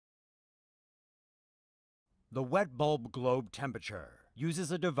The wet bulb globe temperature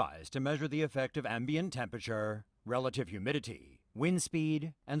uses a device to measure the effect of ambient temperature, relative humidity, wind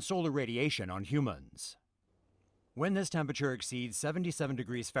speed, and solar radiation on humans. When this temperature exceeds 77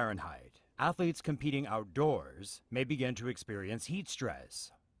 degrees Fahrenheit, athletes competing outdoors may begin to experience heat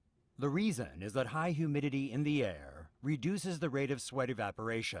stress. The reason is that high humidity in the air reduces the rate of sweat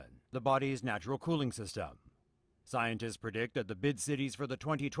evaporation, the body's natural cooling system. Scientists predict that the bid cities for the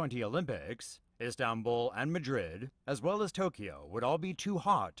 2020 Olympics, Istanbul and Madrid, as well as Tokyo, would all be too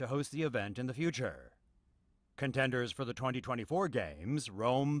hot to host the event in the future. Contenders for the 2024 Games,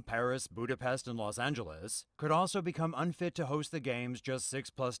 Rome, Paris, Budapest, and Los Angeles, could also become unfit to host the Games just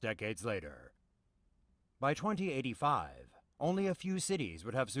 6+ decades later. By 2085, only a few cities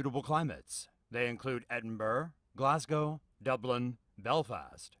would have suitable climates. They include Edinburgh, Glasgow, Dublin,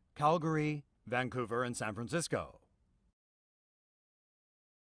 Belfast, Calgary, Vancouver, and San Francisco.